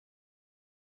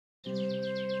From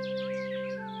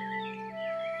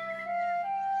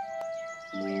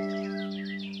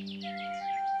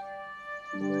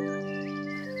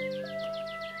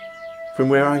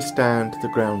where I stand, the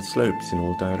ground slopes in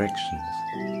all directions.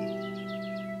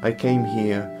 I came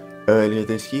here earlier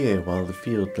this year while the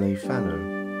field lay fallow,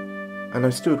 and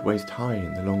I stood waist high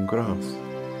in the long grass.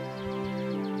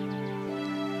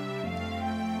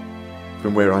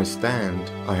 From where I stand,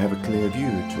 I have a clear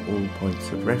view to all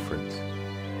points of reference.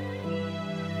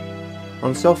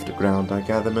 On softer ground I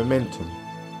gather momentum,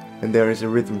 and there is a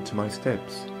rhythm to my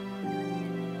steps.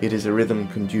 It is a rhythm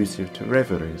conducive to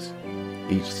reveries.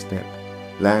 Each step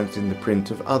lands in the print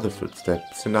of other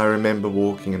footsteps, and I remember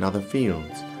walking in other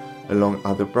fields, along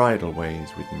other bridle ways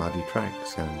with muddy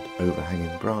tracks and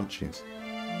overhanging branches.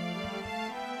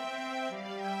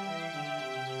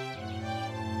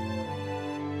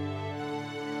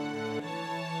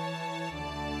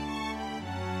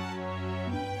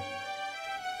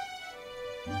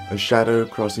 A shadow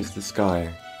crosses the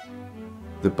sky.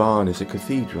 The barn is a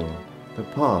cathedral, the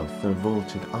path a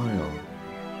vaulted aisle.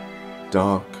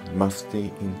 Dark,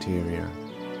 musty interior.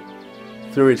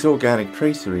 Through its organic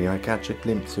tracery I catch a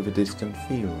glimpse of a distant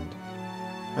field.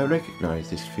 I recognize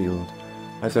this field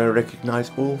as I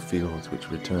recognize all fields which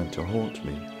return to haunt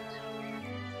me.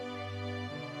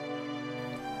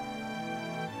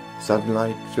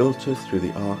 Sunlight filters through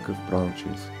the arc of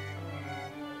branches.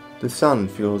 The sun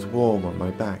feels warm on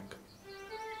my back.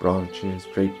 Branches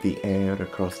drape the air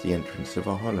across the entrance of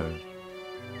a hollow.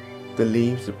 The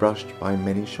leaves are brushed by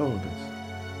many shoulders,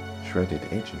 shredded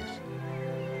edges.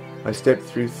 I step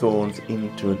through thorns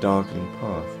into a darkening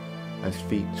path as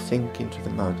feet sink into the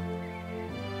mud,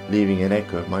 leaving an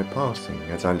echo of my passing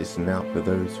as I listen out for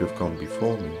those who have gone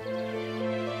before me.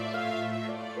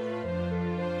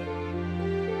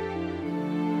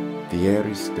 The air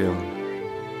is still.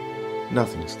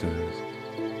 Nothing stirs.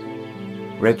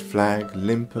 Red flag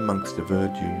limp amongst the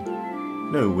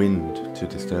verdure, no wind to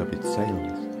disturb its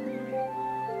sails.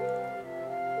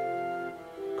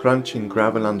 Crunching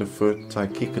gravel underfoot, I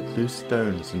kick at loose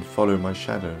stones and follow my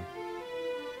shadow.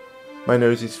 My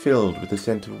nose is filled with the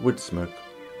scent of wood smoke,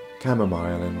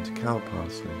 chamomile and cow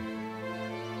parsley.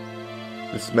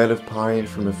 The smell of pine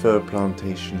from a fir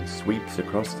plantation sweeps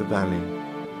across the valley,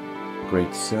 a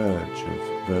great surge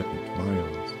of verdant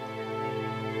miles.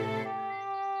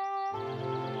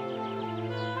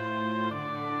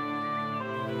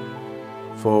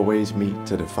 Four ways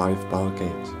meet at a 5-bar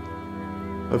gate.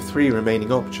 Of 3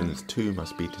 remaining options, 2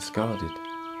 must be discarded.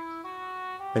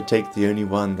 I take the only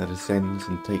one that ascends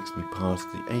and takes me past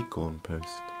the acorn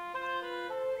post.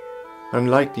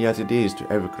 Unlikely as it is to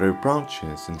ever grow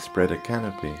branches and spread a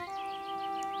canopy,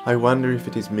 I wonder if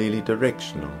it is merely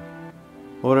directional,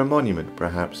 or a monument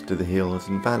perhaps to the hills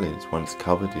and valleys once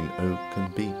covered in oak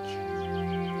and beech.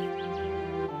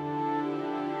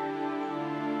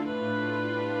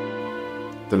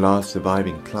 The last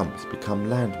surviving clumps become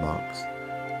landmarks,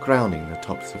 crowning the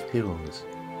tops of hills.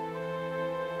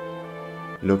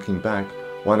 Looking back,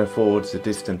 one affords a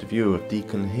distant view of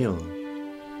Deacon Hill,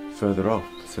 further off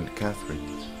St.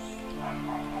 Catherine's.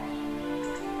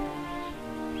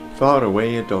 Far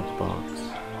away a dog barks,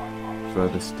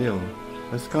 further still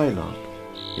a skylark,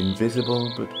 invisible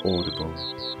but audible.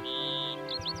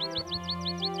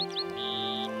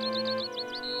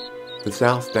 The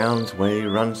South Downs Way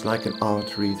runs like an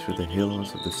artery through the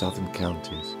hills of the southern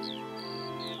counties.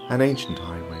 An ancient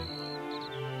highway.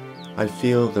 I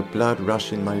feel the blood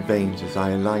rush in my veins as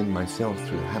I align myself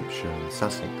through Hampshire and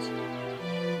Sussex.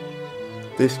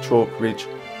 This chalk ridge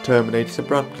terminates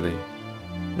abruptly,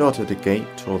 not at a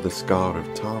gate or the scar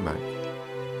of tarmac,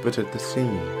 but at the sea.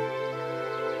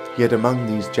 Yet among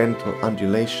these gentle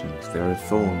undulations there are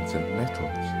thorns and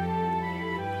nettles.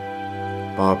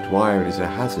 Barbed wire is a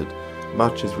hazard,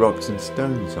 much as rocks and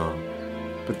stones are,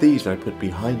 but these I put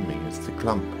behind me as the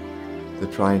clump, the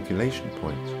triangulation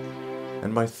point,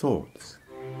 and my thoughts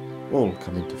all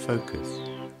come into focus.